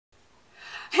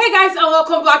Hey guys, and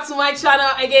welcome back to my channel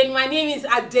again. My name is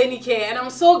Adenike and I'm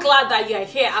so glad that you're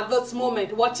here at this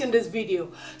moment watching this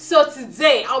video. So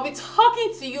today I'll be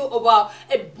talking to you about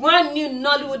a brand new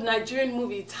Nollywood Nigerian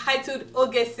movie titled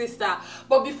Oges Sister.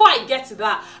 But before I get to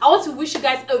that, I want to wish you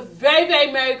guys a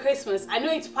very Merry Christmas. I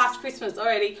know it's past Christmas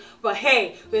already, but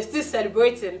hey, we're still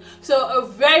celebrating. So a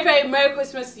very Merry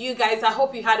Christmas to you guys. I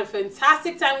hope you had a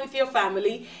fantastic time with your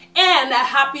family and a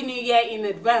Happy New Year in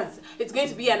advance. It's going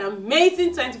to be an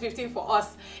amazing 2015 for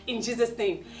us in Jesus'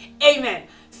 name. Amen.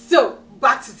 So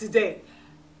back to today.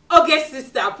 Oges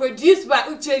Sister, produced by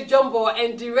Uche Jombo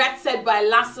and directed by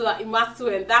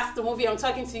Imasuel. That's the movie I'm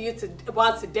talking to you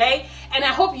about today. And I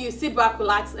hope you sit back,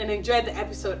 relax, and enjoy the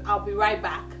episode. I'll be right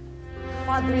back.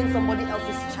 Fathering somebody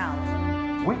else's child.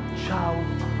 Which child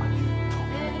are you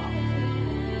talking about?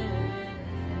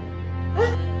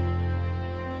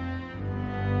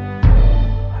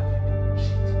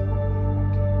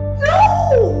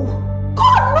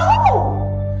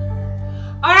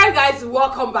 Alright guys,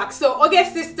 welcome back. So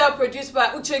Oges Sister, produced by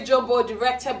Uche Jombo,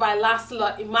 directed by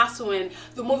Imasuel.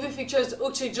 The movie features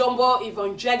Uche Jombo,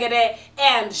 Yvonne Jegede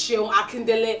and Seun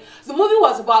Akindele. The movie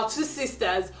was about two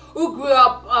sisters who grew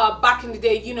up back in the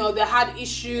day. You know, they had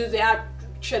issues, they had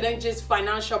challenges,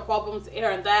 financial problems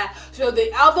here and there. So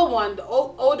the other one, the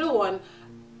older one,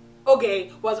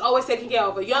 Oge, was always taking care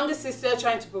of her younger sister,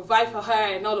 trying to provide for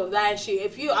her and all of that.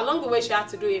 And along the way, she had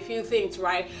to do a few things,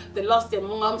 right? They lost their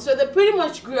mom, so they pretty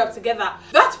much grew up together.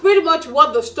 That's pretty much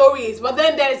what the story is. But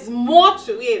then there's more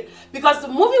to it, because the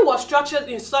movie was structured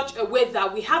in such a way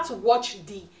that we had to watch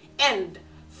the end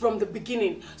from the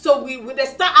beginning. So they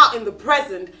start out in the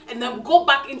present and then we go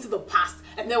back into the past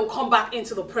and then we'll come back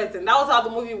into the present. That was how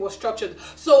the movie was structured.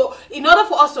 So in order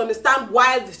for us to understand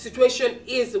why the situation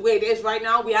is the way it is right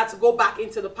now, we had to go back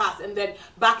into the past and then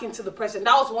back into the present.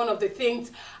 That was one of the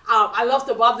things I loved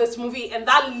about this movie, and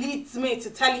that leads me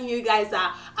to telling you guys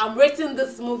that I'm rating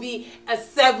this movie a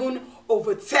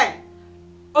 7/10.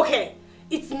 Okay,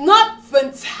 it's not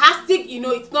fantastic, you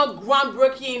know, it's not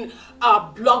groundbreaking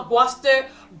blockbuster,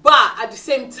 but at the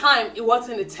same time, it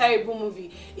wasn't a terrible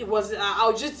movie. It was,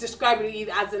 I'll just describe it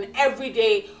as an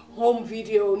everyday home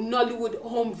video, Nollywood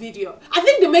home video. I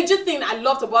think the major thing I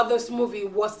loved about this movie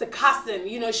was the casting,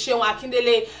 you know, Seun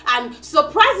Akindele, and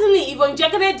surprisingly, Yvonne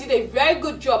Jegede did a very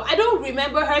good job. I don't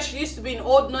remember her, she used to be in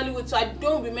old Nollywood, so I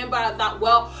don't remember her that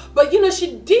well, but you know,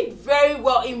 she did very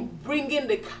well in bringing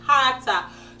the character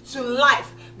to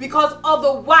life, because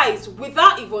otherwise,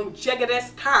 without Yvonne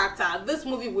Jegede's character, this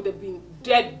movie would have been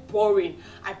dead boring.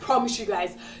 I promise you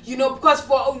guys, you know, because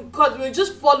we're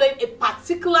just following a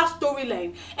particular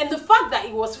storyline, and the fact that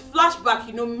it was flashback,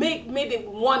 you know, made it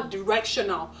one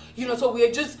directional, you know. So we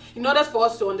are just, in order for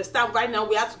us to understand right now,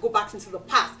 we have to go back into the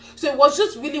past. So it was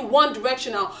just really one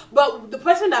directional, but the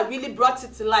person that really brought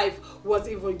it to life was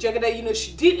Yvonne Jegede. You know,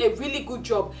 she did a really good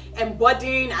job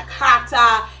embodying a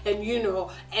character and, you know,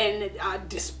 and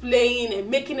displaying and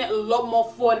making it a lot more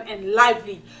fun and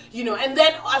lively, you know. And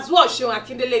then as well, Seun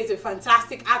Akindele is a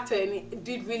fantastic actor and he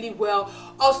did really well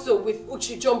also with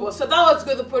Uche Jombo. So that was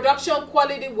good. The production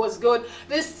quality was good.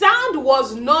 The sound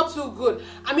was not too good.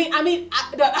 I mean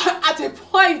at a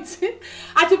point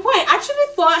I actually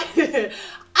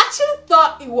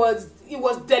thought it was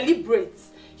deliberate,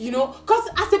 you know, because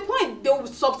at a point they would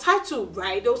subtitle,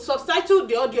 right? They would subtitle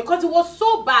the audio because it was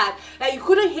so bad that you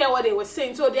couldn't hear what they were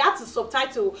saying, so they had to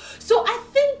subtitle. So I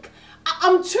think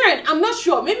I'm turned. I'm not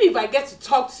sure. Maybe if I get to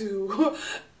talk to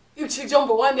Uche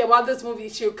Jombo one day about this movie,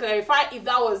 she'll clarify if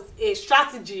that was a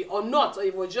strategy or not, or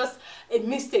if it was just a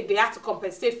mistake they had to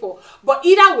compensate for. But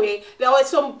either way, there were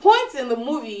some points in the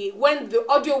movie when the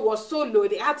audio was so low,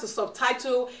 they had to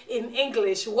subtitle in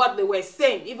English what they were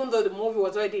saying, even though the movie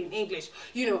was already in English,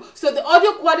 you know. So the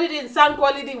audio quality and sound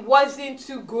quality wasn't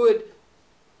too good.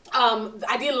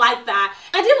 I didn't like that.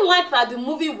 I didn't like that the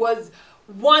movie was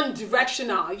one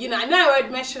directional, you know. I know I already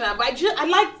mentioned that, but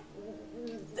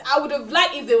I would have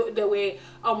liked if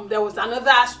there was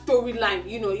another storyline,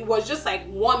 you know. It was just like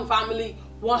one family,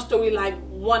 one storyline,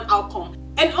 one outcome.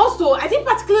 And also, I didn't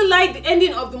particularly like the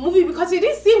ending of the movie because it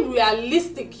didn't seem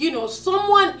realistic, you know.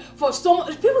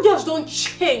 People just don't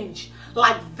change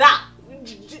like that.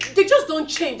 They just don't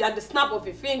change at the snap of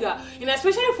a finger, you know,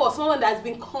 especially for someone that's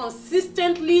been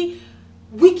consistently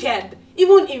wicked,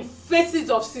 even in faces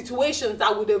of situations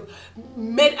that would have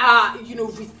made her, you know,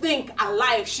 rethink her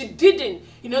life. She didn't,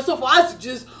 you know. So for us to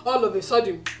just all of a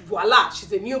sudden, voila,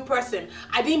 she's a new person,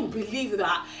 I didn't believe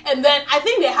that. And then I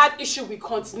think they had issue with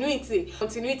continuity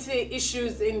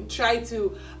issues in trying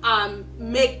to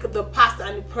make the past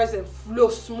and the present flow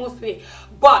smoothly.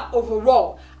 But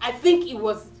overall, I think it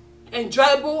was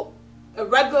enjoyable, a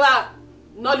regular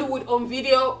Nollywood on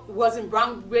video. It wasn't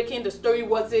groundbreaking, the story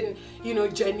wasn't, you know,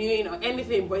 genuine or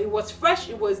anything, but it was fresh,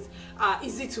 it was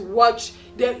easy to watch.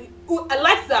 I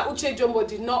like that Uche Jombo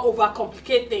did not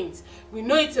overcomplicate things. We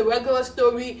know it's a regular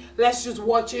story, let's just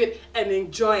watch it and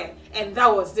enjoy it, and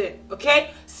that was it.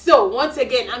 Okay, so once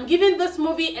again, I'm giving this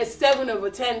movie a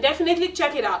 7/10. Definitely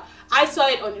check it out. I saw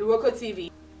it on Iroko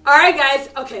TV. Alright guys,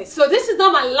 okay, so this is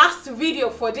not my last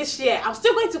video for this year. I'm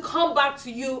still going to come back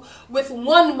to you with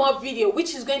one more video,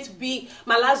 which is going to be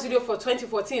my last video for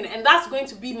 2014, and that's going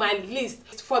to be my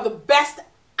list for the best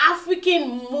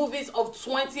African movies of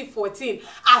 2014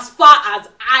 as far as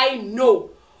I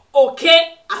know.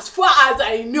 Okay, as far as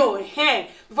I know,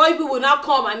 before people will now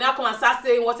come and start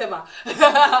saying whatever.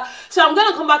 So I'm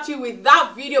gonna come back to you with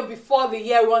that video before the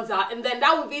year runs out, and then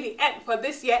that will be the end for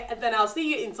this year, and then I'll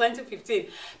see you in 2015.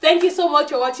 Thank you so much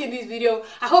for watching this video.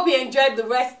 I hope you enjoyed the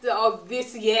rest of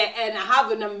this year, and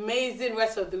have an amazing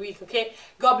rest of the week. Okay,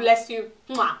 God bless you.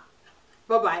 Bye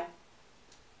bye.